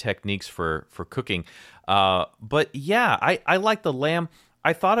Afghan techniques for cooking. But yeah, I like the lamb.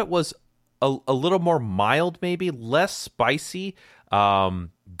 I thought it was a little more mild, maybe less spicy,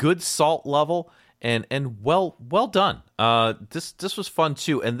 good salt level, and well done. This was fun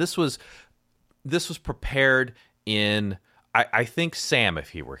too, and this was prepared in, I think Sam, if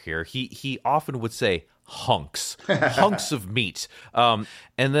he were here, he often would say hunks of meat. And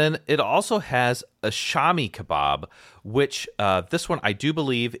then it also has a shami kebab, which this one I do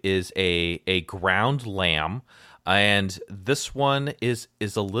believe is a ground lamb, and this one is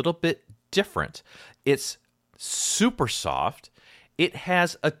a little bit different. It's super soft. It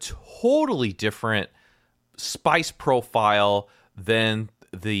has a totally different spice profile than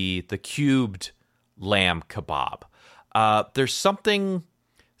the cubed lamb kebab. There's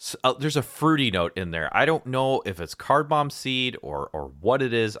a fruity note in there. I don't know if it's cardamom seed or what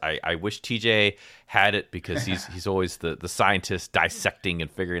it is. I wish TJ had it because he's always the scientist dissecting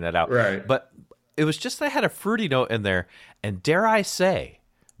and figuring that out. Right. But it was just that I had a fruity note in there, and dare I say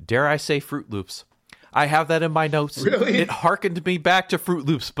Fruit Loops. I have that in my notes. Really? It harkened me back to Fruit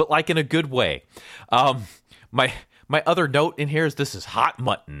Loops, but like in a good way. My other note in here is this is hot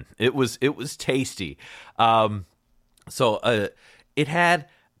mutton. It was tasty. So it had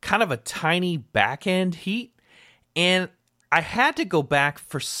kind of a tiny back end heat, and I had to go back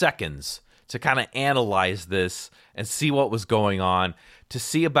for seconds to kind of analyze this and see what was going on, to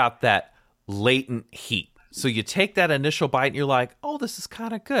see about that latent heat. So you take that initial bite and you're like, oh, this is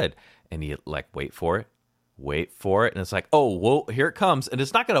kind of good. And you like, wait for it. And it's like, oh, whoa, here it comes. And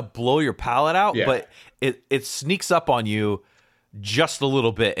it's not going to blow your palate out, Yeah. but it sneaks up on you just a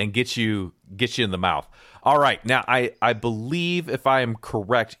little bit and get you in the mouth. All right. Now, I believe, if I am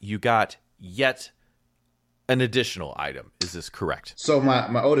correct, you got yet an additional item. Is this correct? So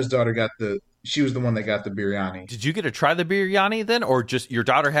my oldest daughter she was the one that got the biryani. Did you get to try the biryani then, or just your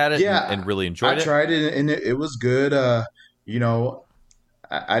daughter had it Yeah, and really enjoyed it? I tried it and it was good. I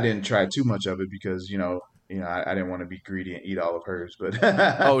didn't try too much of it because I didn't want to be greedy and eat all of hers. But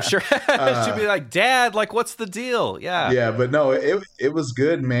Oh, sure. She'd be like, Dad, like, what's the deal? Yeah. yeah, but no, it was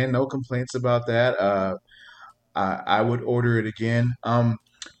good, man. No complaints about that. I would order it again.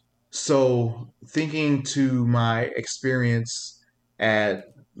 So thinking to my experience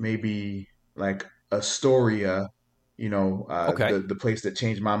at maybe like Astoria, Okay. the place that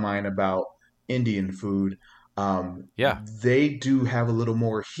changed my mind about Indian food. Yeah. They do have a little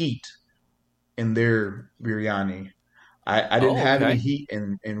more heat in their biryani. I didn't Oh, have any okay. heat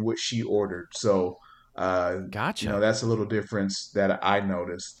in what she ordered, so Gotcha. that's a little difference that I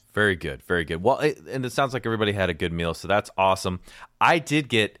noticed. Very good. Very good. Well, and it sounds like everybody had a good meal, so that's awesome. I did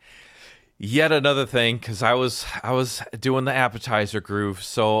get yet another thing because I was doing the appetizer groove.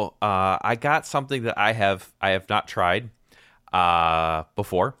 So I got something that I have not tried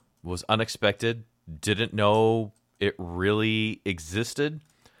before. Was unexpected. Didn't know it really existed.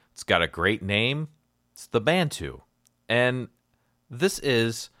 It's got a great name. It's the Bantu, and this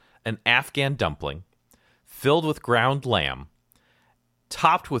is an Afghan dumpling filled with ground lamb,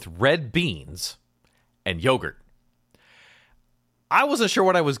 topped with red beans and yogurt. I wasn't sure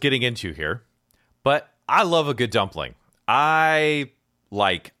what I was getting into here, but I love a good dumpling. I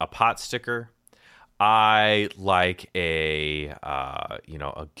like a pot sticker. I like a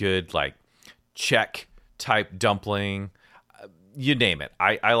good like Czech type dumpling. You name it.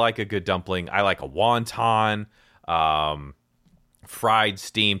 I like a good dumpling. I like a wonton, fried,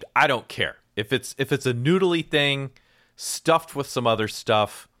 steamed. I don't care if it's a noodly thing stuffed with some other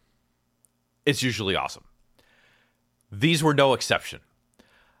stuff. It's usually awesome. These were no exception.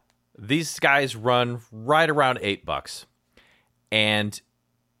 These guys run right around $8, and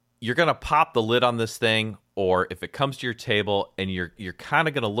you're gonna pop the lid on this thing, or if it comes to your table and you're kind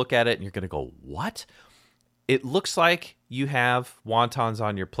of gonna look at it and you're gonna go, what? It looks like you have wontons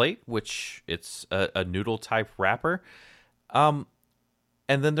on your plate, which it's a noodle type wrapper. And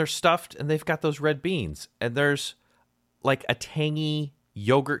then they're stuffed and they've got those red beans. And there's like a tangy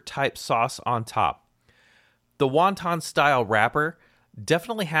yogurt type sauce on top. The wonton style wrapper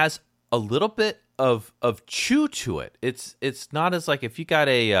definitely has a little bit of chew to it. It's not as like if you got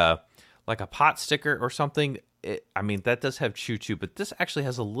a like a pot sticker or something. That does have chew, but this actually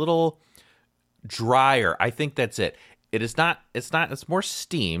has a little drier. I think that's it. It's more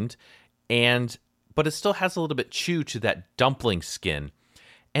steamed, but it still has a little bit chew to that dumpling skin.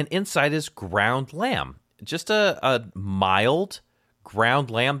 And inside is ground lamb. Just a mild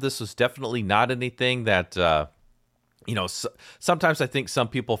ground lamb. This was definitely not anything that, sometimes I think some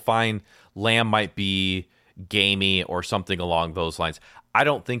people find lamb might be gamey or something along those lines. I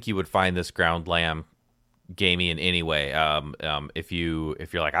don't think you would find this ground lamb gamey in any way. If you're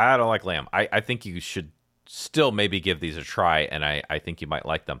like, I don't like lamb, I think you should still maybe give these a try, and I think you might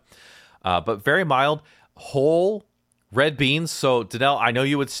like them. But very mild, whole red beans. So Danelle, I know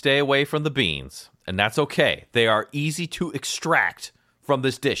you would stay away from the beans, and that's okay. They are easy to extract from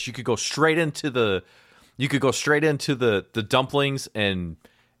this dish. You could go straight into the dumplings and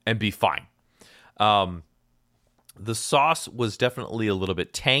be fine. The sauce was definitely a little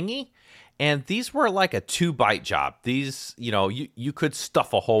bit tangy. And these were like a 2-bite job. These, you could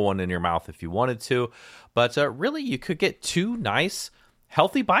stuff a whole one in your mouth if you wanted to, but really you could get 2 nice,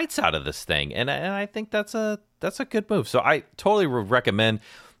 healthy bites out of this thing. And I think that's a good move. So I totally would recommend,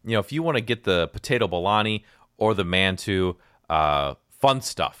 if you want to get the potato bologna or the mantu, fun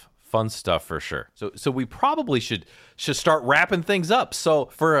stuff for sure. So we probably should start wrapping things up. So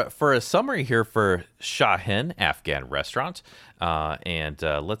for a summary here for Shahin Afghan Restaurant, and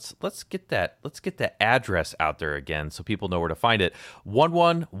let's get that address out there again so people know where to find it.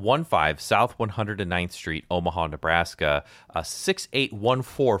 1115 South 109th Street, Omaha, Nebraska,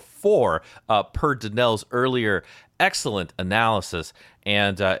 68144 per Danelle's earlier excellent analysis.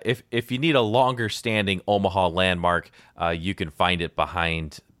 And if you need a longer standing Omaha landmark, you can find it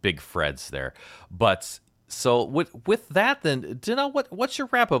behind Big Fred's there. But so with that, then Danelle, what's your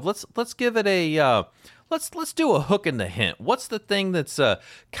wrap up? Let's give it a let's do a hook in the hint. What's the thing that's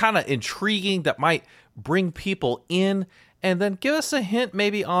kind of intriguing that might bring people in, and then give us a hint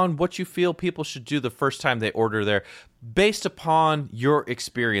maybe on what you feel people should do the first time they order there, based upon your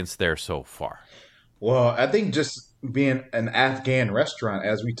experience there so far. Well, I think just being an Afghan restaurant,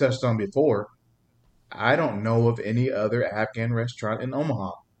 as we touched on before, I don't know of any other Afghan restaurant in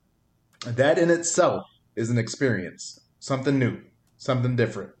Omaha. That in itself is an experience, something new, something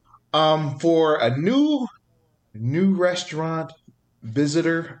different. For a new restaurant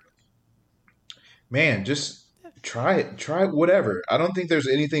visitor, man, just try it. Try whatever. I don't think there's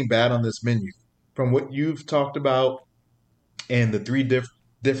anything bad on this menu. From what you've talked about and the 3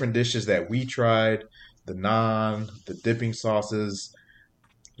 different dishes that we tried, the naan, the dipping sauces,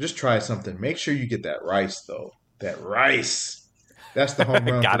 just try something. Make sure you get that rice, though. That rice. That's the home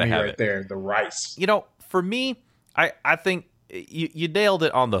run for me right there. The rice. For me, I think you nailed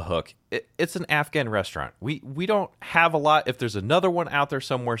it on the hook. It's an Afghan restaurant. We don't have a lot. If there's another one out there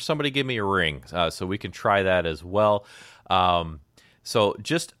somewhere, somebody give me a ring so we can try that as well. So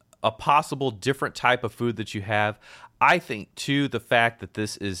just a possible different type of food that you have. I think too the fact that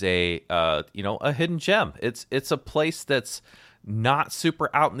this is a hidden gem. It's a place that's not super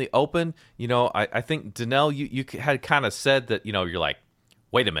out in the open. I think Danelle, you had kind of said that, you're like,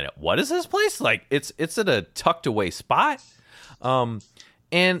 wait a minute, what is this place? Like it's in a tucked away spot. And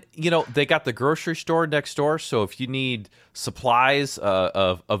they got the grocery store next door. So if you need supplies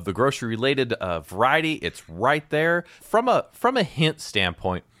of the grocery related variety, it's right there. From a hint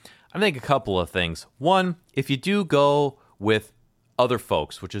standpoint, I think a couple of things. One, if you do go with other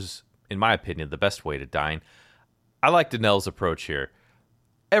folks, which is, in my opinion, the best way to dine, I like Danelle's approach here.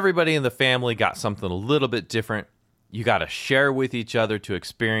 Everybody in the family got something a little bit different. You got to share with each other to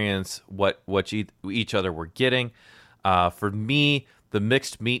experience what each other were getting. For me, the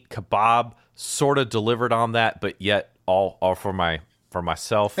mixed meat kebab sort of delivered on that, but yet all for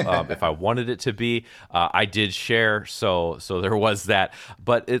myself. If I wanted it to be, I did share. So there was that.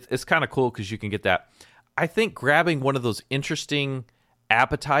 But it's kind of cool because you can get that. I think grabbing one of those interesting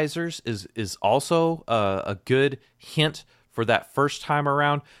appetizers is also a good hint for that first time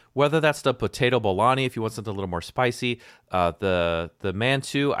around, whether that's the potato bologna if you want something a little more spicy. The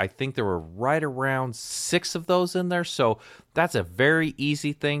mantu, I think there were right around 6 of those in there, so that's a very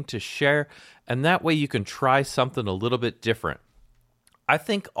easy thing to share, and that way you can try something a little bit different. I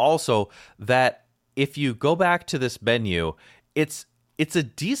think also that if you go back to this menu, it's a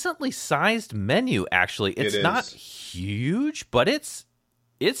decently sized menu, actually. It's not huge, but it's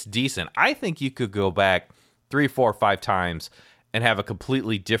decent. I think you could go back 3, 4, 5 times and have a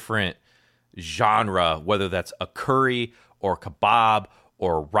completely different genre, whether that's a curry or kebab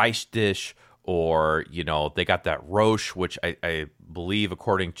or a rice dish, or, they got that roche, which I believe,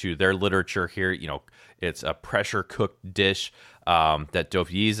 according to their literature here, it's a pressure cooked dish. That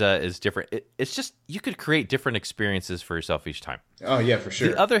dovyiza is different. It's just, you could create different experiences for yourself each time. Oh yeah, for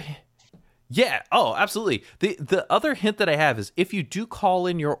sure. Absolutely. The other hint that I have is, if you do call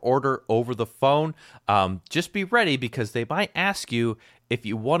in your order over the phone, just be ready, because they might ask you if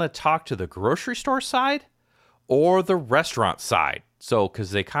you want to talk to the grocery store side or the restaurant side. So, because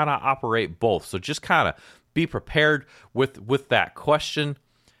they kind of operate both. So just kind of be prepared with that question,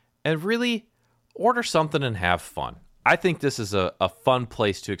 and really order something and have fun. I think this is a fun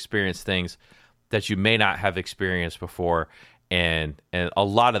place to experience things that you may not have experienced before. And a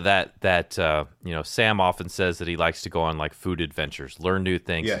lot of that Sam often says that he likes to go on like food adventures, learn new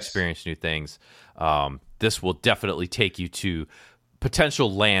things, experience new things. This will definitely take you to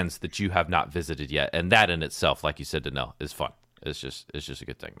potential lands that you have not visited yet. And that in itself, like you said, Danelle, is fun. It's just a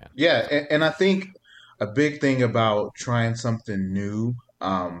good thing, man. Yeah, and I think a big thing about trying something new,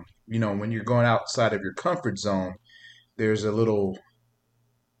 when you're going outside of your comfort zone, there's a little,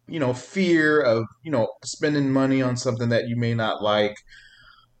 fear of, spending money on something that you may not like.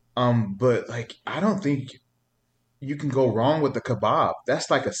 But like, I don't think you can go wrong with the kebab. That's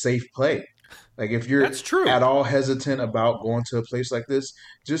like a safe play. Like, if you're at all hesitant about going to a place like this,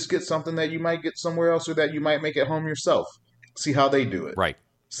 just get something that you might get somewhere else, or that you might make at home yourself. See how they do it. Right.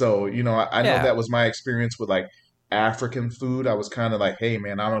 So, I know that was my experience with like African food. I was kind of like, hey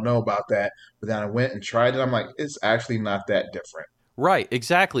man, I don't know about that. But then I went and tried it. I'm like, it's actually not that different. Right,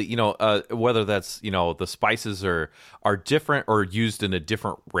 exactly. Whether that's, the spices are different or used in a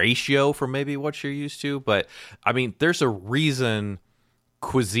different ratio from maybe what you're used to. But I mean, there's a reason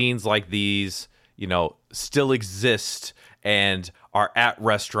cuisines like these, still exist and are at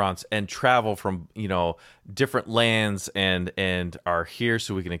restaurants and travel from, different lands and are here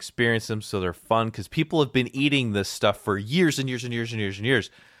so we can experience them, so they're fun, because people have been eating this stuff for years and years and years and years and years.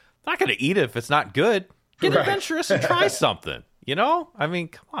 I'm not going to eat it if it's not good. Get adventurous and try something, I mean,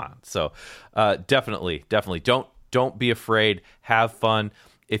 come on. So definitely don't be afraid. Have fun.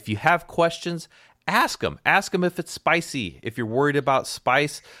 If you have questions, ask them if it's spicy. If you're worried about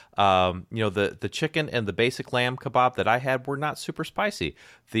spice, the chicken and the basic lamb kebab that I had were not super spicy.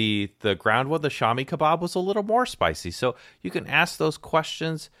 The ground one, the shami kebab, was a little more spicy. So you can ask those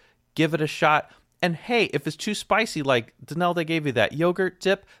questions, give it a shot. And hey, if it's too spicy, like Danelle, they gave you that yogurt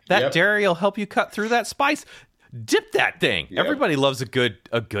dip, that dairy will help you cut through that spice. Dip that thing. Yep. Everybody loves a good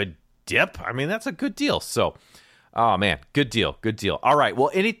dip. I mean, that's a good deal. So, oh man, good deal. All right. Well,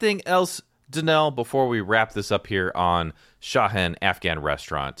 anything else, Danelle, before we wrap this up here on Shahen Afghan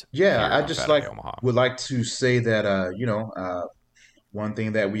Restaurant? Yeah, I just would like to say that one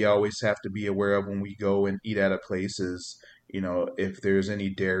thing that we always have to be aware of when we go and eat at a place is, if there's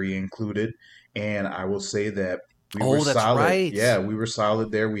any dairy included. And I will say that we were solid. Right. Yeah, we were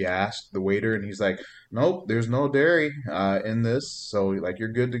solid there. We asked the waiter, and he's like, "Nope, there's no dairy in this, so like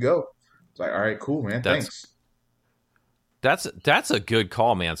you're good to go." It's like, all right, cool, man. Thanks. That's a good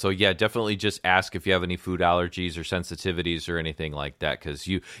call, man. So yeah, definitely just ask if you have any food allergies or sensitivities or anything like that, because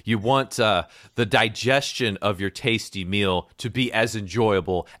you want the digestion of your tasty meal to be as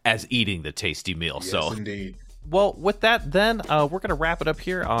enjoyable as eating the tasty meal. Yes, so indeed. Well, with that, then, we're going to wrap it up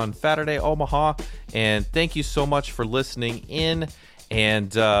here on Saturday Omaha. And thank you so much for listening in. And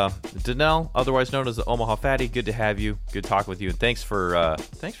Danelle, otherwise known as the Omaha Fatty, good to have you. Good talk with you. And thanks for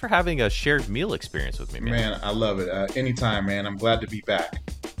having a shared meal experience with me, man. Man, I love it. Anytime, man. I'm glad to be back.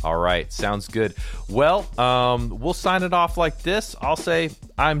 All right. Sounds good. Well, we'll sign it off like this. I'll say,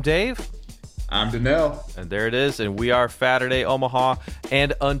 I'm Dave. I'm Danelle. And there it is. And we are Saturday Omaha.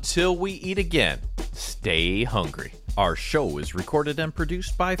 And until we eat again, stay hungry. Our show is recorded and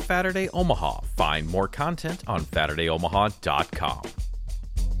produced by Saturday Omaha. Find more content on SaturdayOmaha.com.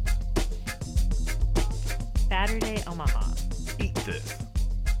 Saturday Omaha. Eat this.